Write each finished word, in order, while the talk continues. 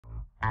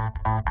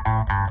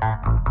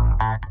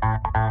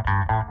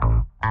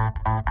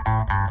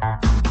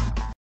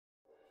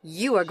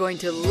You are going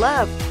to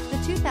love the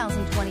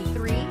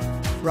 2023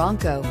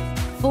 Bronco.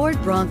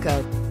 Ford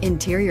Bronco.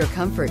 Interior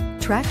comfort,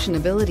 traction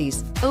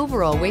abilities,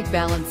 overall weight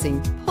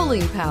balancing,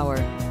 pulling power.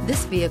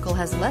 This vehicle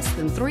has less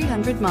than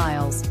 300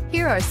 miles.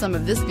 Here are some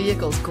of this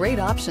vehicle's great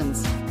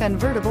options: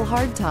 convertible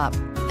hardtop,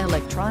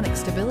 electronic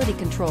stability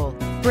control,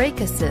 brake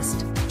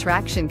assist,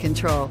 traction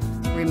control,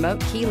 remote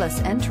keyless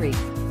entry,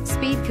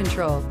 speed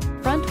control,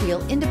 front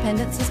wheel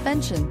independent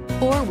suspension,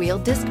 four-wheel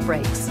disc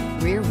brakes,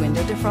 rear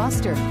window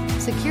defroster,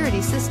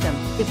 security system.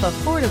 If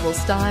affordable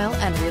style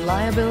and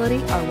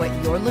reliability are what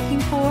you're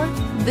looking for,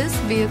 this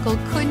vehicle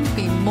couldn't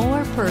be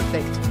more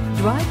perfect.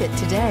 Drive it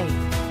today.